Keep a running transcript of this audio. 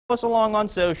us along on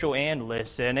social and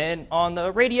listen in on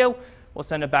the radio. We'll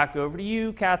send it back over to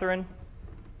you, Catherine.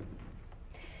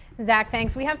 Zach,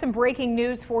 thanks. We have some breaking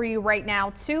news for you right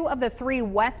now. 2 of the 3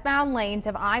 westbound lanes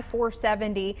of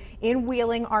I-470 in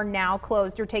Wheeling are now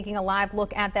closed. You're taking a live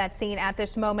look at that scene at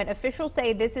this moment. Officials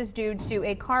say this is due to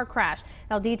a car crash.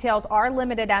 Now, details are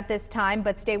limited at this time,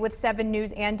 but stay with 7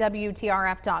 News and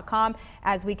WTRF.com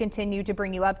as we continue to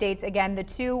bring you updates. Again, the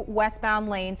 2 westbound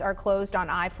lanes are closed on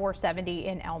I-470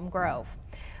 in Elm Grove.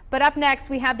 But up next,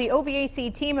 we have the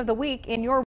OVAC Team of the Week in your